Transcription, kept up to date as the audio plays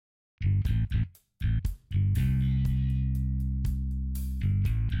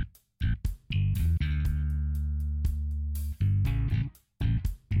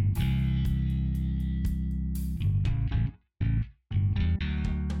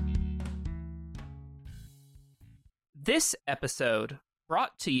This episode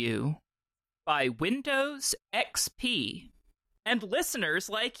brought to you by Windows XP and listeners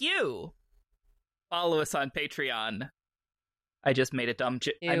like you. Follow us on Patreon. I just made a dumb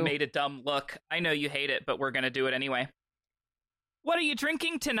look. I know you hate it, but we're going to do it anyway. What are you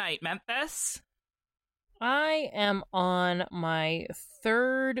drinking tonight, Memphis? I am on my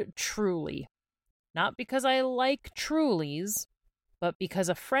third Truly. Not because I like Trulies, but because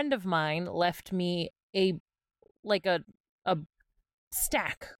a friend of mine left me a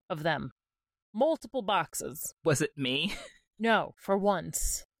stack of them. Multiple boxes. Was it me? No, for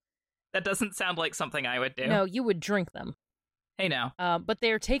once. That doesn't sound like something I would do. No, you would drink them. Hey now. But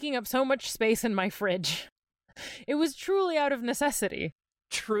they're taking up so much space in my fridge. It was truly out of necessity.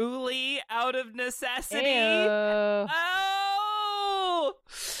 Truly out of necessity? Ew. Oh!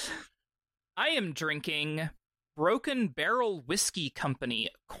 I am drinking Broken Barrel Whiskey Company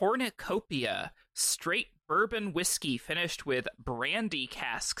Cornucopia straight bourbon whiskey finished with brandy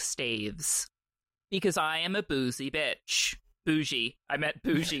cask staves. Because I am a boozy bitch. Bougie. I meant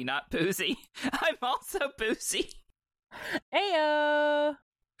bougie, not boozy. I'm also boozy. Ayo!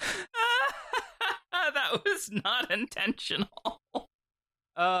 That was not intentional.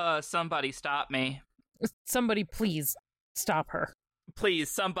 Somebody stop me. Somebody please stop her. Please,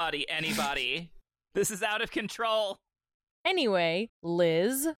 somebody, anybody. This is out of control. Anyway,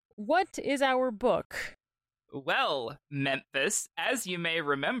 Liz, what is our book? Well, Memphis, as you may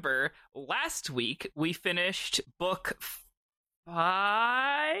remember, last week we finished book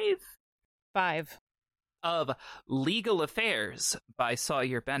 5 of Legal Affairs by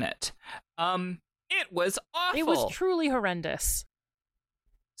Sawyer Bennett. It was awful. It was truly horrendous.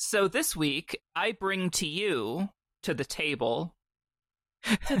 So this week, I bring to you, to the table...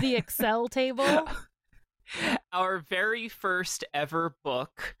 To the Excel table? Our very first ever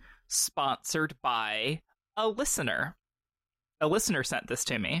book sponsored by a listener. A listener sent this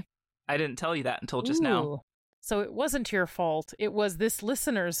to me. I didn't tell you that until just now. So it wasn't your fault. It was this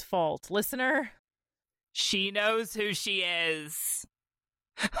listener's fault. Listener? She knows who she is.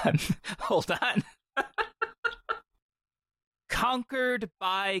 Hold on. Conquered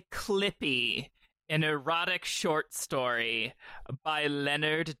by Clippy, an erotic short story by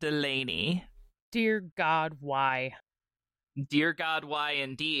Leonard Delaney. Dear God, why? Dear God, why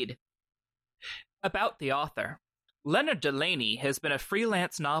indeed. About the author. Leonard Delaney has been a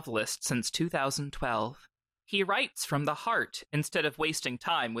freelance novelist since 2012. He writes from the heart instead of wasting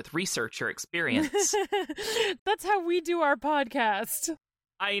time with research or experience. That's how we do our podcast.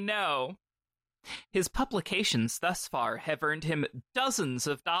 I know. His publications thus far have earned him dozens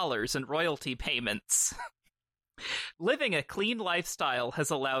of dollars in royalty payments. Living a clean lifestyle has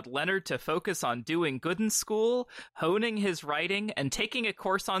allowed Leonard to focus on doing good in school, honing his writing, and taking a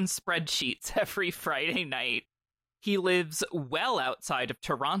course on spreadsheets every Friday night. He lives well outside of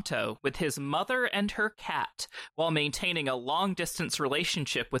Toronto with his mother and her cat, while maintaining a long-distance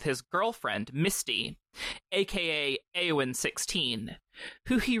relationship with his girlfriend, Misty, aka Eowyn16,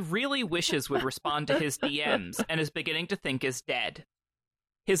 who he really wishes would respond to his DMs and is beginning to think is dead.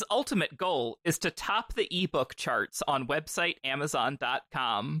 His ultimate goal is to top the ebook charts on website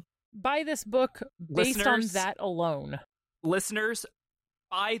Amazon.com. Buy this book based on that alone. Listeners,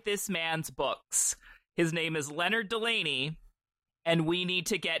 buy this man's books. His name is Leonard Delaney, and we need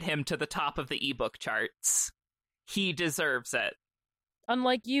to get him to the top of the ebook charts. He deserves it.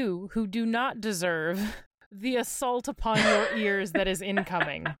 Unlike you, who do not deserve the assault upon your ears that is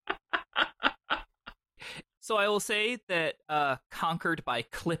incoming. So I will say that Conquered by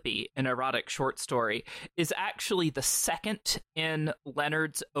Clippy, an erotic short story, is actually the second in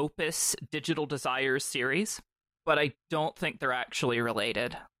Leonard's Opus Digital Desires series, but I don't think they're actually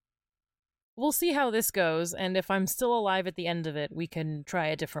related. We'll see how this goes, and if I'm still alive at the end of it, we can try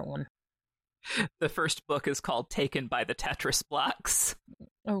a different one. The first book is called Taken by the Tetris Blocks.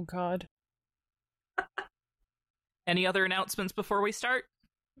 Oh, God. Any other announcements before we start?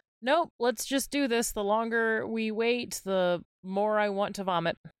 Nope, let's just do this. The longer we wait, the more I want to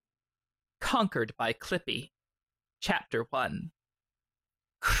vomit. Conquered by Clippy. Chapter 1.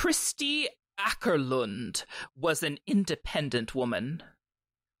 Christy Ackerlund was an independent woman.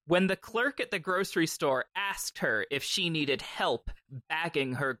 When the clerk at the grocery store asked her if she needed help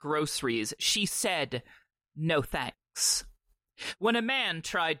bagging her groceries, she said, "No thanks." When a man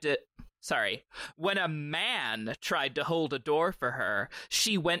tried to hold a door for her,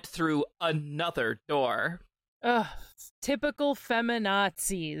 she went through another door. Ugh, typical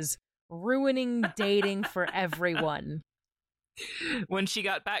feminazis, ruining dating for everyone. When she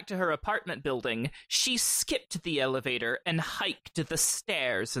got back to her apartment building, she skipped the elevator and hiked the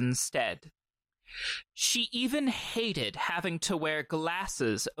stairs instead. She even hated having to wear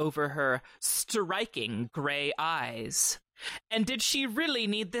glasses over her striking gray eyes. And did she really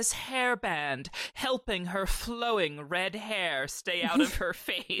need this hairband helping her flowing red hair stay out of her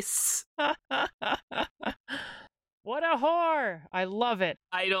face? What a whore! I love it.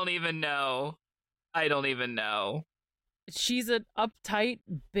 I don't even know. She's an uptight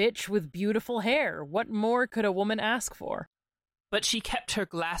bitch with beautiful hair. What more could a woman ask for? But she kept her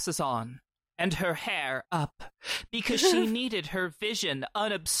glasses on and her hair up because she needed her vision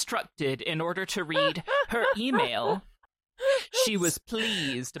unobstructed in order to read her email. She was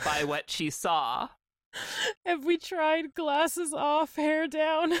pleased by what she saw. Have we tried glasses off, hair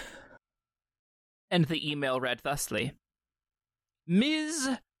down? And the email read thusly: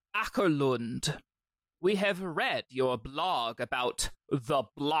 Ms. Ackerlund, we have read your blog about the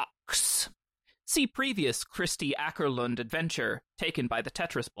blocks. See previous Christy Ackerlund adventure taken by the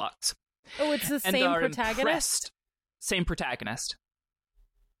Tetris blocks. Oh, it's the same protagonist? Same protagonist.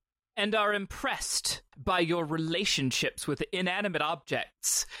 And are impressed by your relationships with inanimate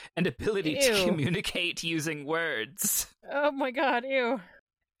objects and ability to communicate using words. Oh my god, ew.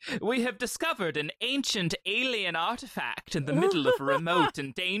 We have discovered an ancient alien artifact in the middle of a remote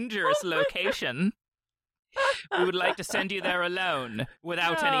and dangerous location. We would like to send you there alone,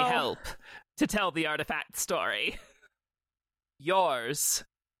 without any help, to tell the artifact story. Yours,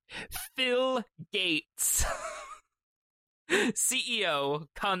 Phil Gates. CEO,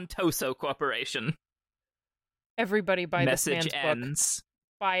 Contoso Corporation. Everybody buy Message this man's ends. book.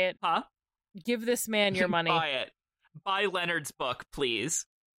 Buy it. Huh? Give this man your money. Buy it. Buy Leonard's book, please.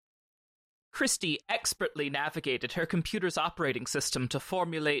 Christy expertly navigated her computer's operating system to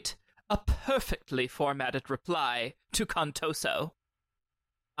formulate a perfectly formatted reply to Contoso.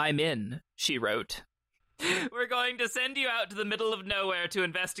 I'm in, she wrote. We're going to send you out to the middle of nowhere to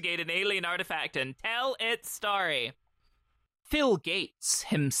investigate an alien artifact and tell its story. Phil Gates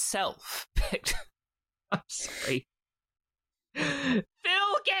himself picked... I'm sorry.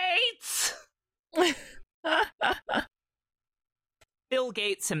 Phil Gates! Phil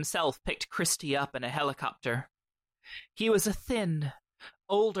Gates himself picked Christy up in a helicopter. He was a thin,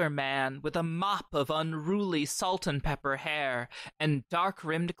 older man with a mop of unruly salt and pepper hair and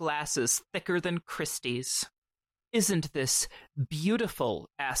dark-rimmed glasses thicker than Christy's. Isn't this beautiful?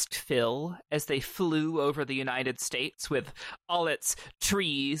 Asked Phil as they flew over the United States with all its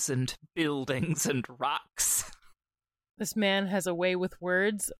trees and buildings and rocks. This man has a way with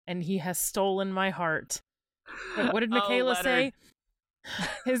words, and he has stolen my heart. Wait, what did Michaela say?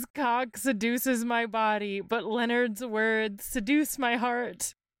 His cock seduces my body, but Leonard's words seduce my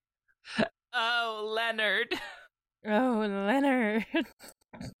heart. Oh, Leonard. Oh, Leonard.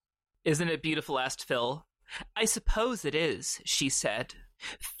 Isn't it beautiful? Asked Phil. I suppose it is, she said.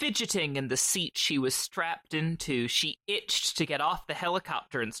 Fidgeting in the seat she was strapped into, she itched to get off the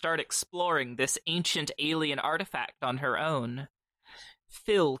helicopter and start exploring this ancient alien artifact on her own.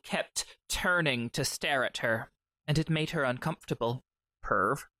 Phil kept turning to stare at her, and it made her uncomfortable.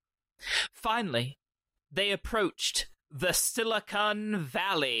 Perv. Finally, they approached the Silicon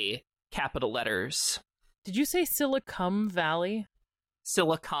Valley, capital letters. Did you say Silicon Valley?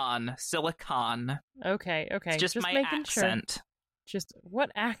 Silicon. Okay. It's just my accent. Sure. Just what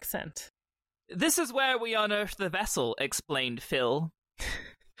accent? This is where we unearthed the vessel, explained Phil.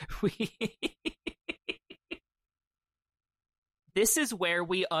 This is where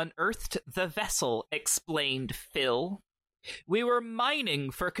we unearthed the vessel, explained Phil. We were mining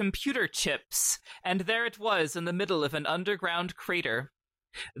for computer chips, and there it was in the middle of an underground crater.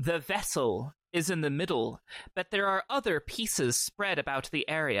 The vessel is in the middle, but there are other pieces spread about the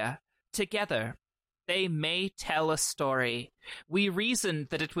area. Together, they may tell a story. We reasoned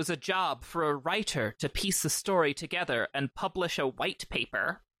that it was a job for a writer to piece the story together and publish a white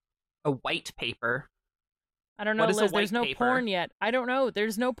paper. A white paper? I don't know, Liz, there's no porn yet. I don't know,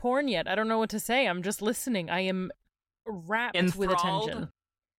 there's no porn yet. I don't know what to say. I'm just listening. I am rapt with attention.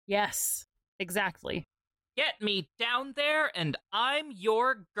 Yes, exactly. Get me down there and I'm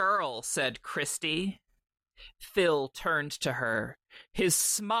your girl, said Christy. Phil turned to her. His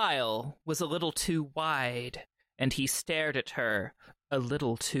smile was a little too wide, and he stared at her a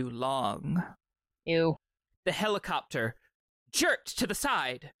little too long. Ew. The helicopter jerked to the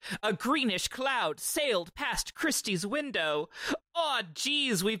side. A greenish cloud sailed past Christy's window. Aw,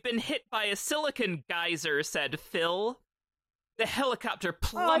 geez, we've been hit by a silicon geyser, said Phil. The helicopter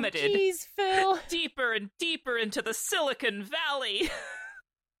plummeted Phil. deeper and deeper into the Silicon Valley.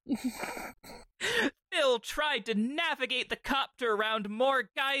 Phil tried to navigate the copter around more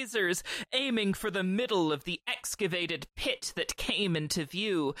geysers, aiming for the middle of the excavated pit that came into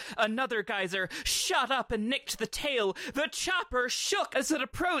view. Another geyser shot up and nicked the tail. The chopper shook as it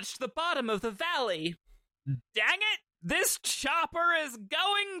approached the bottom of the valley. "Dang it! This chopper is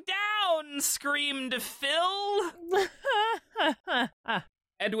going down!" screamed Phil.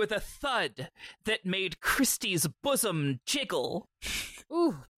 And with a thud that made Christie's bosom jiggle.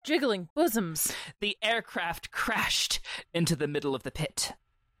 Ooh, jiggling bosoms. The aircraft crashed into the middle of the pit.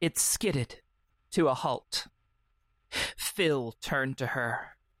 It skidded to a halt. Phil turned to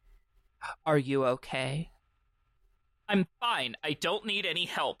her. "Are you okay?" "I'm fine. I don't need any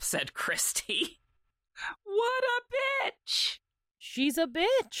help," said Christie. What a bitch! She's a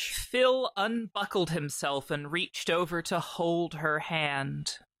bitch. Phil unbuckled himself and reached over to hold her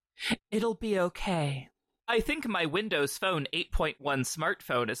hand. "It'll be okay. I think my Windows Phone 8.1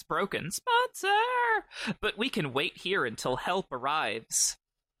 smartphone is broken. Sponsor! But we can wait here until help arrives.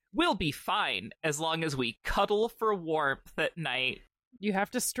 We'll be fine as long as we cuddle for warmth at night." You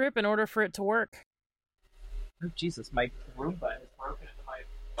have to strip in order for it to work. Oh, Jesus, my Roomba is broken into my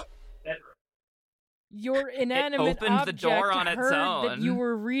bedroom. Your inanimate opened the object door on its heard own. that you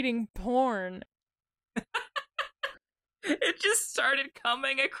were reading porn. It just started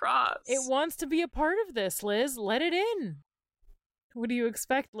coming across. It wants to be a part of this, Liz. Let it in. What do you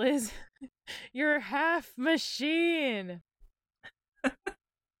expect, Liz? You're half machine.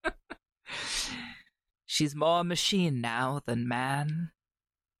 She's more machine now than man.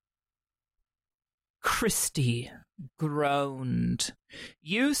 Christie groaned.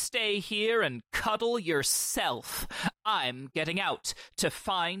 "You stay here and cuddle yourself. I'm getting out to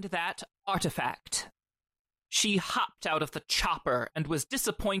find that artifact." She hopped out of the chopper and was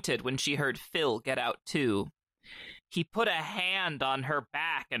disappointed when she heard Phil get out too. He put a hand on her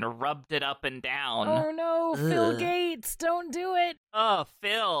back and rubbed it up and down. Oh no, Phil Gates, don't do it. Oh,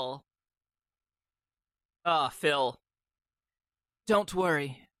 Phil. Don't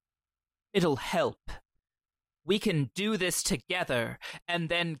worry. It'll help. We can do this together and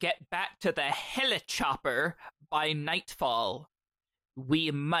then get back to the helichopper by nightfall. We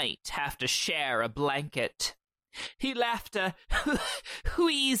might have to share a blanket. He laughed a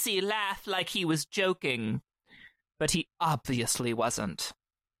wheezy laugh like he was joking, but he obviously wasn't.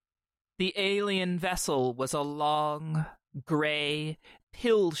 The alien vessel was a long, gray,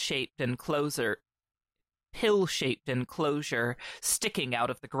 pill-shaped enclosure sticking out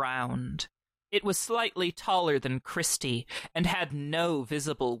of the ground. It was slightly taller than Christie and had no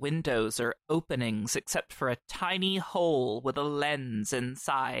visible windows or openings except for a tiny hole with a lens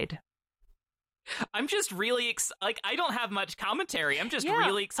inside. I'm just really I don't have much commentary. I'm just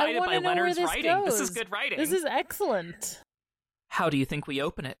really excited by Leonard's writing. This is good writing. This is excellent. "How do you think we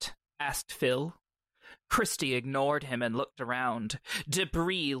open it?" asked Phil. Christie ignored him and looked around.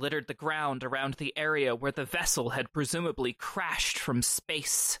 Debris littered the ground around the area where the vessel had presumably crashed from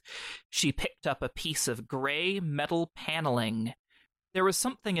space. She picked up a piece of gray metal paneling. There was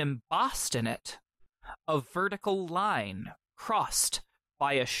something embossed in it. A vertical line crossed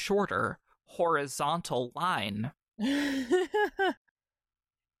by a shorter horizontal line.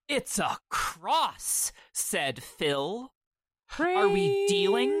 "It's a cross," said Phil. Praise. "Are we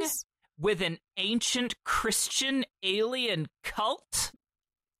dealing with an ancient Christian alien cult?"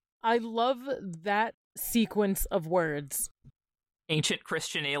 I love that sequence of words. Ancient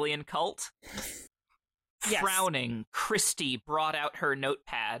Christian alien cult? Yes. Frowning, Christie brought out her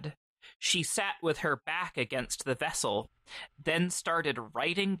notepad. She sat with her back against the vessel, then started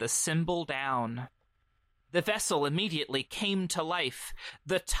writing the symbol down. The vessel immediately came to life.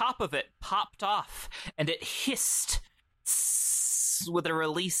 The top of it popped off, and it hissed with a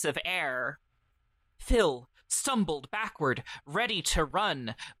release of air. Phil stumbled backward, ready to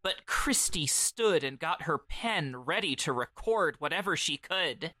run, but Christie stood and got her pen ready to record whatever she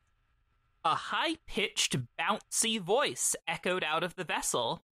could. A high-pitched, bouncy voice echoed out of the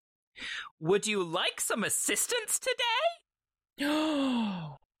vessel. "Would you like some assistance today?"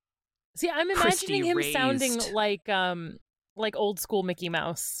 See, I'm imagining him sounding like old school Mickey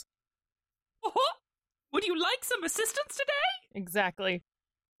Mouse. Would you like some assistance today? Exactly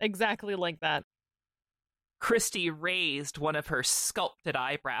like that. Christie raised one of her sculpted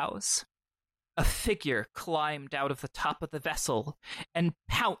eyebrows. A figure climbed out of the top of the vessel and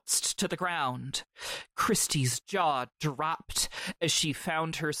pounced to the ground. Christie's jaw dropped as she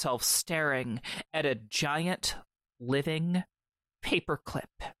found herself staring at a giant living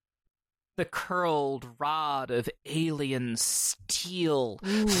paperclip. The curled rod of alien steel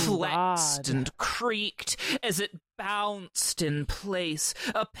flexed and creaked as it bounced in place.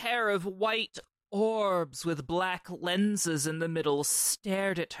 A pair of white orbs with black lenses in the middle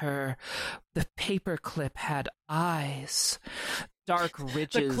stared at her. The paperclip had eyes. Dark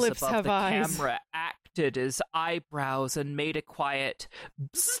ridges above the camera acted as eyebrows and made a quiet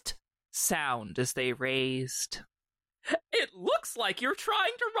bzzzt sound as they raised. "It looks like you're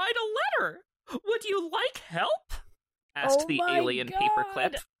trying to write a letter. Would you like help?" asked the alien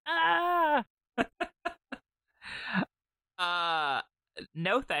paperclip.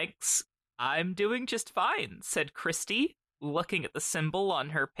 No thanks. I'm doing just fine, said Christy, looking at the symbol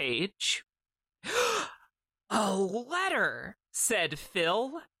on her page. A letter, said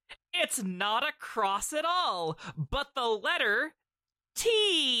Phil. It's not a cross at all, but the letter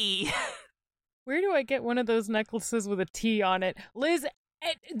T. Where do I get one of those necklaces with a T on it? Liz,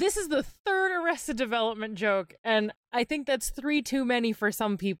 this is the third Arrested Development joke, and I think that's 3 too many for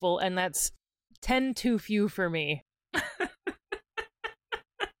some people, and that's 10 too few for me.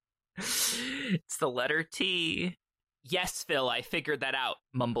 It's the letter T. Yes, Phil, I figured that out,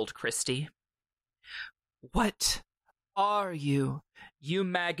 mumbled Christy. What are you, you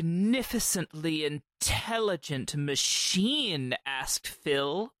magnificently intelligent machine? Asked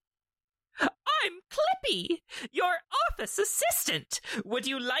Phil. I'm Clippy, your office assistant. Would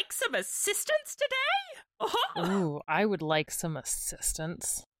you like some assistance today? Uh-huh. Ooh, I would like some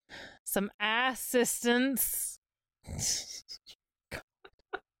assistance. Some assistance.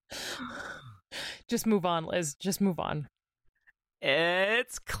 Just move on, Liz. Just move on.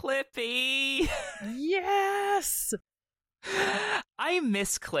 It's Clippy. Yes! I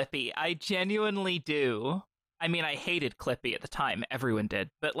miss Clippy. I genuinely do. I mean, I hated Clippy at the time. Everyone did.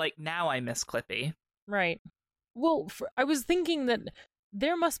 But, now I miss Clippy. Right. Well, I was thinking that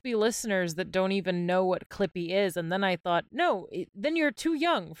there must be listeners that don't even know what Clippy is. And then I thought, no, then you're too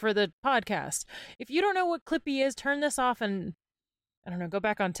young for the podcast. If you don't know what Clippy is, turn this off and, I don't know, go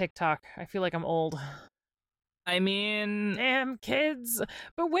back on TikTok. I feel like I'm old. I mean... Damn kids.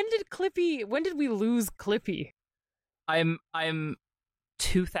 But when did we lose Clippy? I'm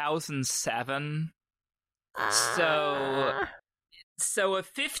 2007. So a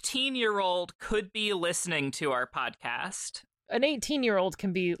 15-year-old could be listening to our podcast. An 18-year-old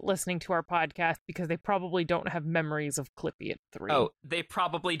can be listening to our podcast because they probably don't have memories of Clippy at 3. Oh, they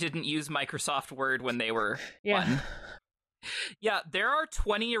probably didn't use Microsoft Word when they were 1. Yeah, there are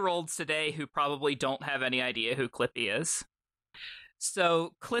 20-year-olds today who probably don't have any idea who Clippy is.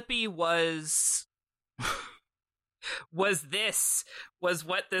 So Clippy was what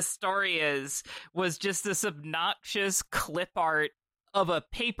this story is, was just this obnoxious clip art of a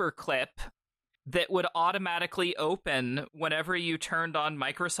paper clip that would automatically open whenever you turned on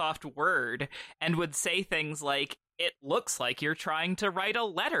Microsoft Word and would say things like, "It looks like you're trying to write a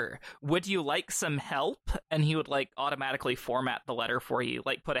letter. Would you like some help?" And he would automatically format the letter for you,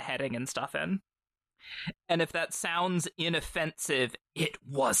 put a heading and stuff in. And if that sounds inoffensive, it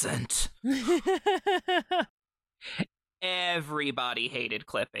wasn't. Everybody hated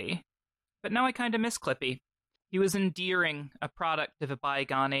Clippy. But now I kind of miss Clippy. He was endearing, a product of a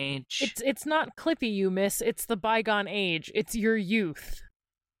bygone age. It's not Clippy you miss, it's the bygone age. It's your youth.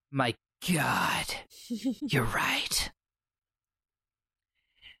 My God, you're right.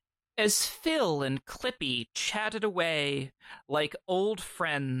 As Phil and Clippy chatted away like old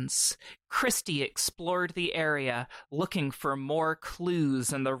friends, Christy explored the area, looking for more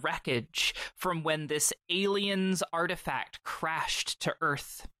clues in the wreckage from when this alien's artifact crashed to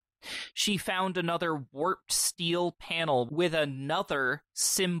Earth. She found another warped steel panel with another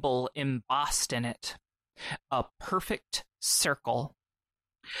symbol embossed in it. A perfect circle.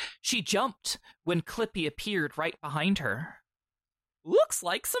 She jumped when Clippy appeared right behind her. Looks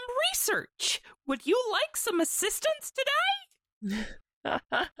like some research. Would you like some assistance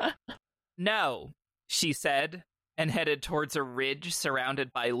today? No, she said, and headed towards a ridge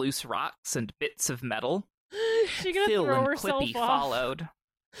surrounded by loose rocks and bits of metal. She gonna Phil throw and herself Clippy off. followed.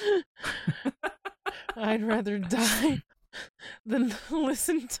 I'd rather die than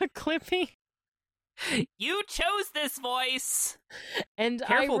listen to Clippy. You chose this voice. And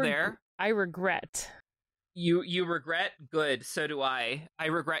careful there. I regret. You regret? Good, so do I. I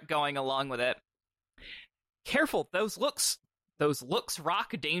regret going along with it. Careful, those looks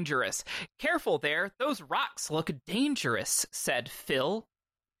rock dangerous. Careful there, those rocks look dangerous, said Phil.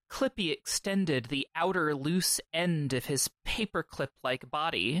 Clippy extended the outer loose end of his paperclip-like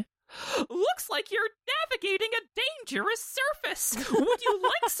body. Looks like you're navigating a dangerous surface. Would you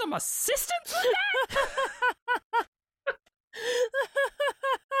like some assistance with that?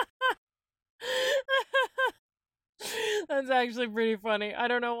 That's actually pretty funny. I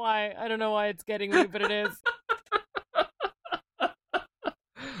don't know why. I don't know why it's getting me, but it is.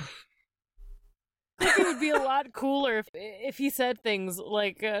 Clippy would be a lot cooler if he said things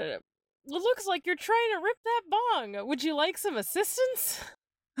like, "It looks like you're trying to rip that bong. Would you like some assistance?"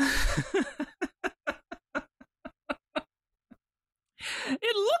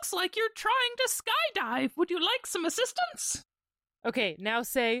 It looks like you're trying to skydive. Would you like some assistance? Okay, now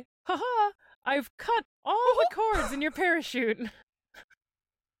say, "Haha, I've cut all the cords in your parachute."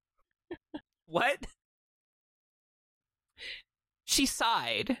 What? She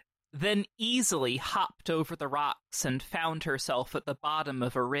sighed, then easily hopped over the rocks and found herself at the bottom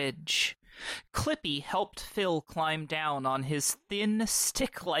of a ridge. Clippy helped Phil climb down on his thin,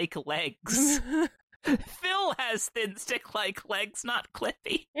 stick-like legs. Phil has thin, stick-like legs, not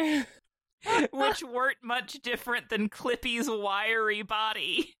Clippy. Which weren't much different than Clippy's wiry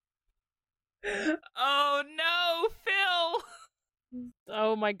body. Oh no, Phil!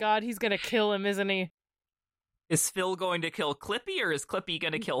 Oh my god, he's gonna kill him, isn't he? Is Phil going to kill Clippy, or is Clippy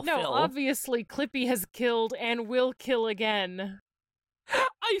going to kill Phil? No, obviously Clippy has killed and will kill again.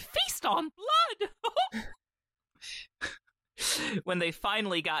 I feast on blood! When they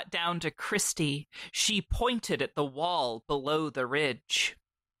finally got down to Christy, she pointed at the wall below the ridge.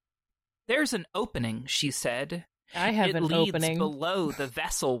 There's an opening, she said. I have an opening. It leads below the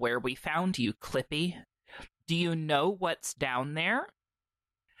vessel where we found you, Clippy. Do you know what's down there?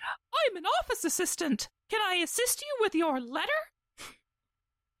 I'm an office assistant. Can I assist you with your letter?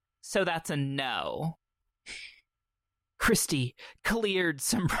 So that's a no. Christy cleared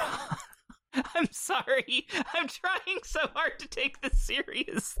some... I'm sorry. I'm trying so hard to take this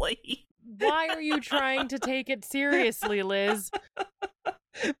seriously. Why are you trying to take it seriously, Liz?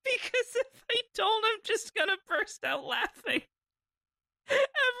 Because if I don't, I'm just gonna burst out laughing.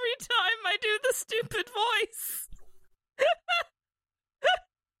 Every time I do the stupid voice.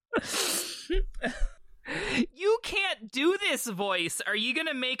 You can't do this voice. Are you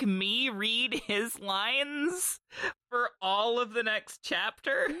gonna make me read his lines for all of the next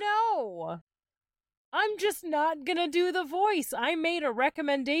chapter? No. I'm just not gonna do the voice. I made a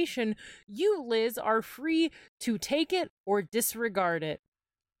recommendation. You, Liz, are free to take it or disregard it.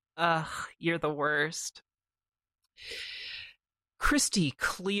 Ugh, you're the worst. Christy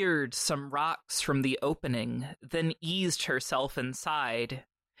cleared some rocks from the opening, then eased herself inside.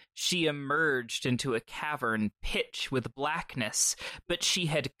 She emerged into a cavern pitch with blackness, but she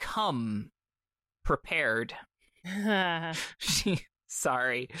had come prepared. She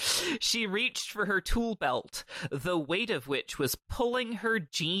reached for her tool belt, the weight of which was pulling her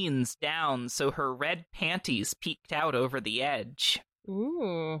jeans down so her red panties peeked out over the edge.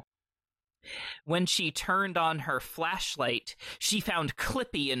 Ooh. When she turned on her flashlight, she found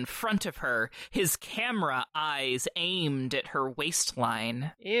Clippy in front of her, his camera eyes aimed at her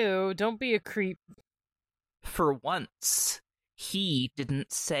waistline. Ew, don't be a creep. For once, he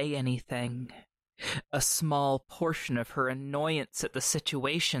didn't say anything. A small portion of her annoyance at the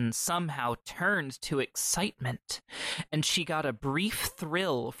situation somehow turned to excitement, and she got a brief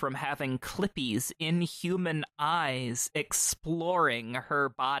thrill from having Clippy's inhuman eyes exploring her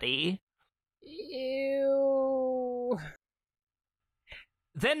body. Ew.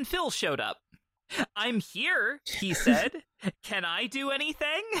 Then Phil showed up. I'm here, he said. Can I do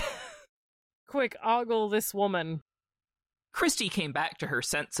anything? Quick, ogle this woman. Christy came back to her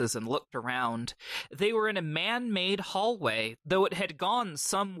senses and looked around. They were in a man-made hallway, though it had gone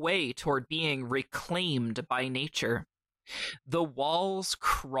some way toward being reclaimed by nature. The walls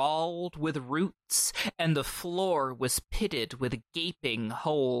crawled with roots, and the floor was pitted with gaping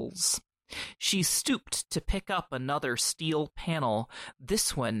holes. She stooped to pick up another steel panel.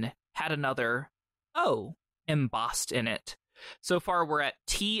 This one had another O embossed in it. So far, we're at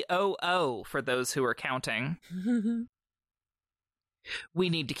TOO for those who are counting. We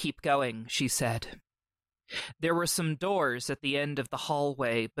need to keep going, she said. There were some doors at the end of the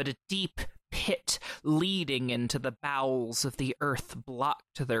hallway, but a deep pit leading into the bowels of the earth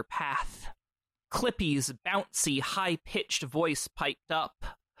blocked their path. Clippy's bouncy, high-pitched voice piped up.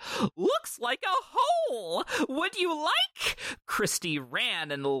 Looks like a hole! Would you like? Christy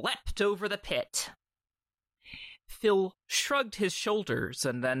ran and leapt over the pit. Phil shrugged his shoulders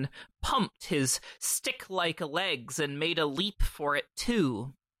and then pumped his stick-like legs and made a leap for it,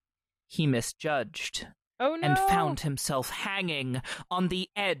 too. He misjudged. Oh, no. And found himself hanging on the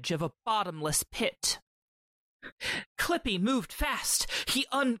edge of a bottomless pit. Clippy moved fast. He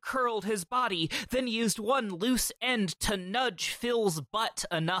uncurled his body, then used one loose end to nudge Phil's butt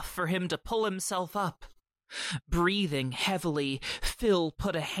enough for him to pull himself up. Breathing heavily, Phil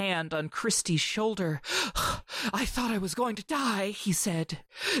put a hand on Christie's shoulder. "I thought I was going to die," he said.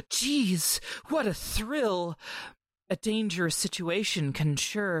 "Geez, what a thrill. A dangerous situation can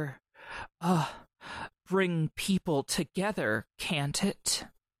sure, bring people together, can't it?"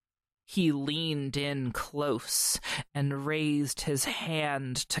 He leaned in close and raised his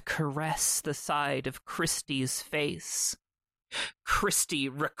hand to caress the side of Christie's face. Christie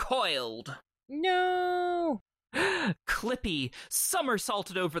recoiled. No! Clippy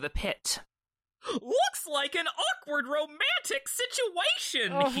somersaulted over the pit. "Looks like an awkward romantic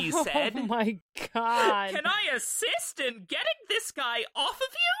situation," he said. Oh my god. "Can I assist in getting this guy off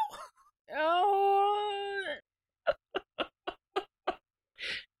of you?" Oh.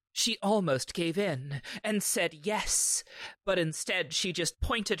 She almost gave in and said yes, but instead she just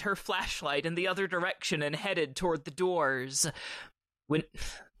pointed her flashlight in the other direction and headed toward the doors.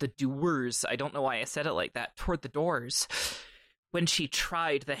 I don't know why I said it like that, toward the doors. When she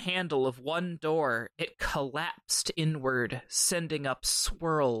tried the handle of one door, it collapsed inward, sending up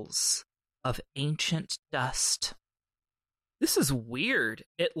swirls of ancient dust. "This is weird.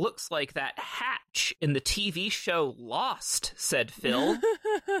 It looks like that hatch in the TV show Lost," said Phil.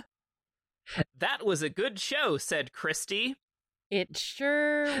 "That was a good show," said Christie. It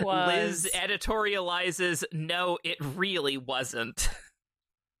sure was. Liz editorializes, "No, it really wasn't."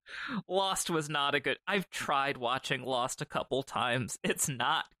 Lost was not a good... I've tried watching Lost a couple times. It's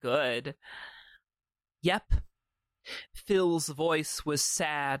not good. Yep. Phil's voice was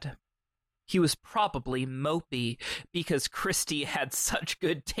sad. He was probably mopey because Christie had such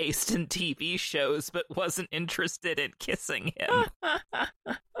good taste in TV shows but wasn't interested in kissing him.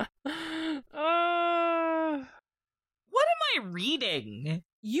 What am I reading?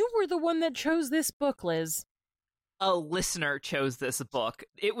 You were the one that chose this book, Liz. A listener chose this book.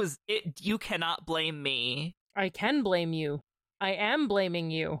 You cannot blame me. I can blame you. I am blaming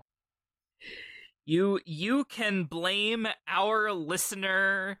you. You can blame our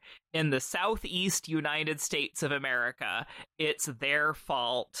listener in the Southeast United States of America. It's their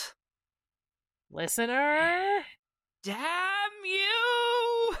fault. Listener? Damn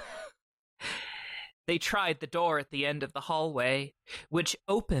you! They tried the door at the end of the hallway, which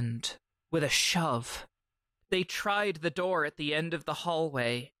opened with a shove. They tried the door at the end of the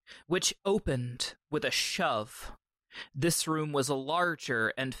hallway, which opened with a shove. This room was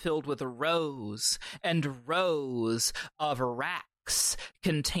larger and filled with rows and rows of racks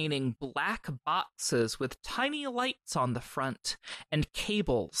containing black boxes with tiny lights on the front and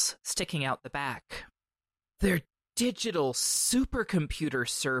cables sticking out the back. "They're digital supercomputer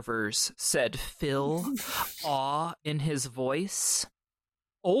servers," said Phil, awe in his voice.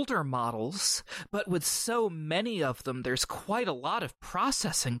 "Older models, but with so many of them, there's quite a lot of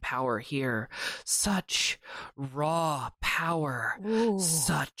processing power here. Such raw power. Ooh.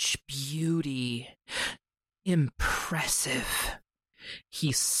 Such beauty. Impressive."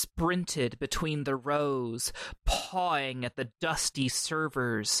 He sprinted between the rows, pawing at the dusty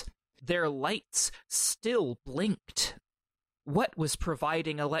servers. Their lights still blinked. What was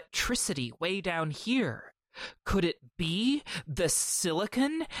providing electricity way down here? Could it be the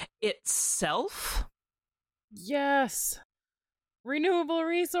silicon itself? Yes. Renewable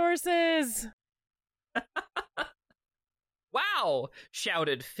resources. "Wow!"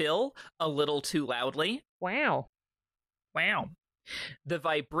 shouted Phil, a little too loudly. Wow. Wow. The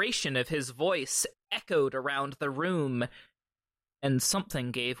vibration of his voice echoed around the room, and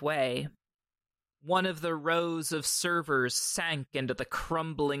something gave way. One of the rows of servers sank into the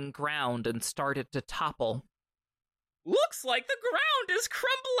crumbling ground and started to topple. "Looks like the ground is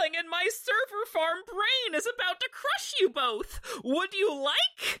crumbling and my server farm brain is about to crush you both. Would you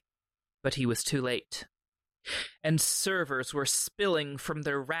like?" But he was too late. And servers were spilling from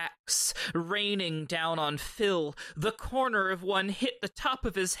their racks, raining down on Phil. The corner of one hit the top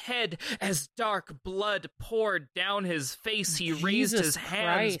of his head. As dark blood poured down his face, he raised his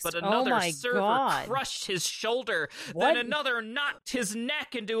hands, but another server crushed his shoulder. Then another knocked his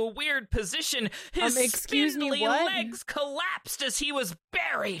neck into a weird position. His spindly legs collapsed as he was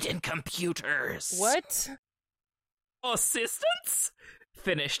buried in computers. What? "Assistance?"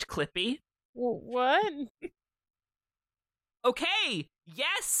 finished Clippy. What? "Okay,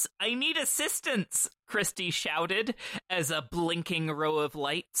 yes, I need assistance," Christie shouted as a blinking row of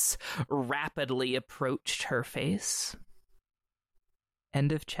lights rapidly approached her face.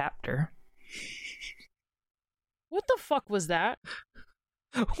 End of chapter. What the fuck was that?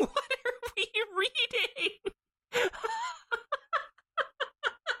 What are we reading?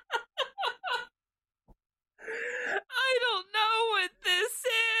 I don't know what this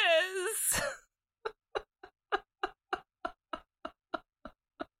is.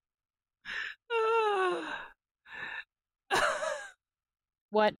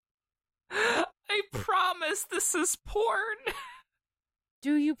 What? I promise this is porn.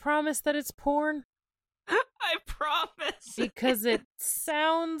 Do you promise that it's porn? I promise. Because it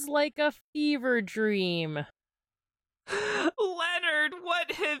sounds like a fever dream. Leonard,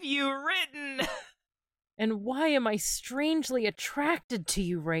 what have you written? And why am I strangely attracted to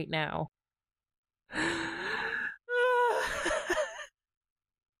you right now?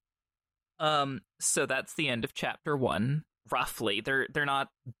 So that's the end of chapter 1. Roughly. They're not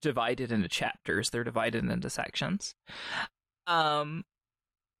divided into chapters, they're divided into sections.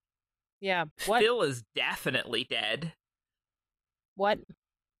 Yeah, what? Phil is definitely dead. What?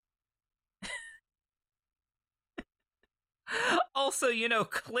 Also,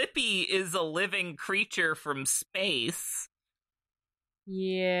 Clippy is a living creature from space.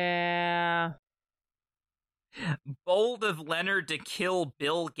 Yeah. Bold of Leonard to kill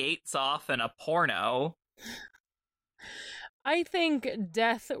Bill Gates off in a porno. I think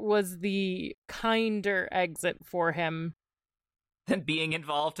death was the kinder exit for him. Than being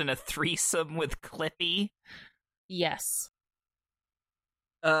involved in a threesome with Clippy. Yes.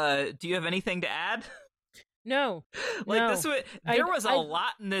 Do you have anything to add? No. There was a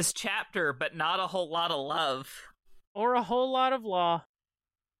lot in this chapter, but not a whole lot of love. Or a whole lot of law.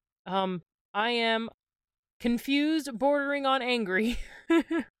 I am confused, bordering on angry.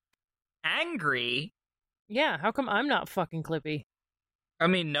 Angry? Yeah, how come I'm not fucking Clippy? I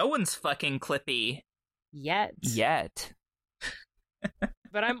mean, no one's fucking Clippy. Yet.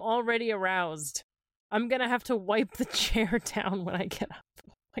 But I'm already aroused. I'm gonna have to wipe the chair down when I get up.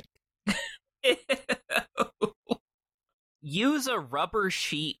 Use a rubber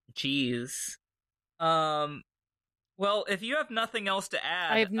sheet, jeez. Well, if you have nothing else to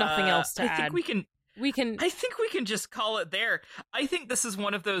add... I have nothing else to add. I think we can just call it there. I think this is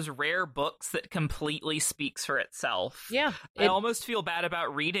one of those rare books that completely speaks for itself. Yeah. I almost feel bad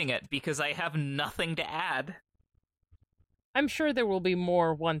about reading it because I have nothing to add. I'm sure there will be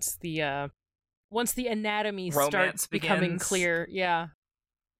more once the anatomy starts becoming clear. Yeah.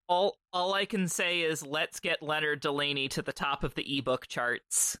 All I can say is let's get Leonard Delaney to the top of the ebook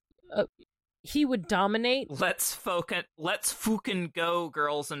charts. He would dominate. Let's fucking go,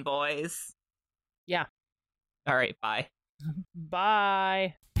 girls and boys. Yeah. All right, bye.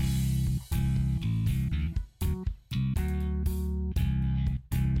 Bye.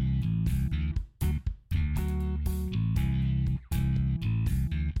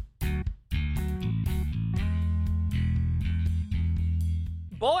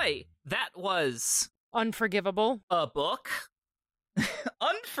 Boy, that was... Unforgivable. A book?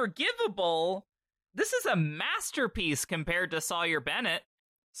 Unforgivable? This is a masterpiece compared to Sawyer Bennett.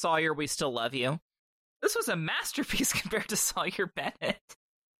 Sawyer, we still love you. This was a masterpiece compared to Sawyer Bennett.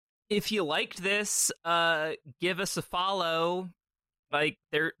 If you liked this, give us a follow. Like,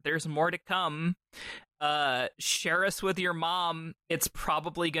 there's more to come. Share us with your mom. It's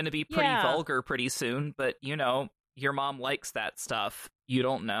probably going to be pretty vulgar pretty soon, but, your mom likes that stuff. You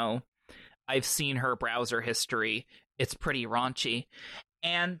don't know. I've seen her browser history. It's pretty raunchy.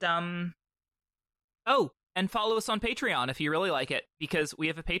 And, and follow us on Patreon if you really like it, because we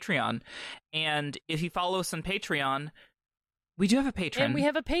have a Patreon. And if you follow us on Patreon, we do have a patron. And we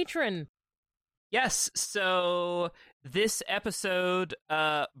have a patron. Yes, so this episode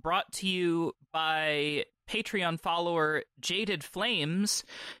brought to you by Patreon follower Jaded Flames,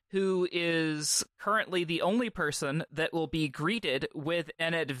 who is currently the only person that will be greeted with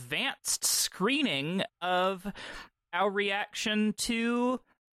an advanced screening of our reaction to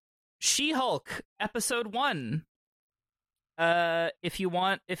She-Hulk episode 1. If you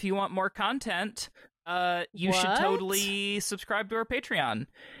want more content, you should totally subscribe to our Patreon.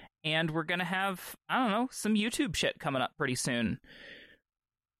 And we're gonna have, I don't know, some YouTube shit coming up pretty soon.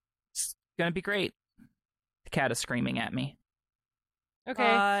 It's gonna be great. The cat is screaming at me. Okay.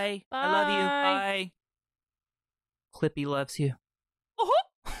 Bye. I love you. Bye. Clippy loves you. Uh-huh.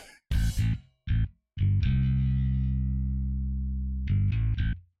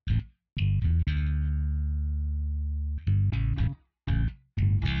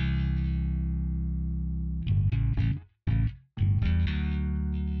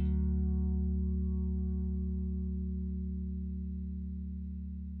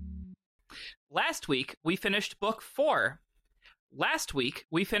 Last week, we finished book 4. Last week,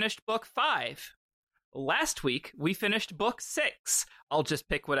 we finished book 5. Last week, we finished book 6. I'll just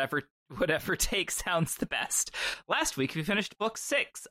pick whatever take sounds the best. Last week, we finished book 6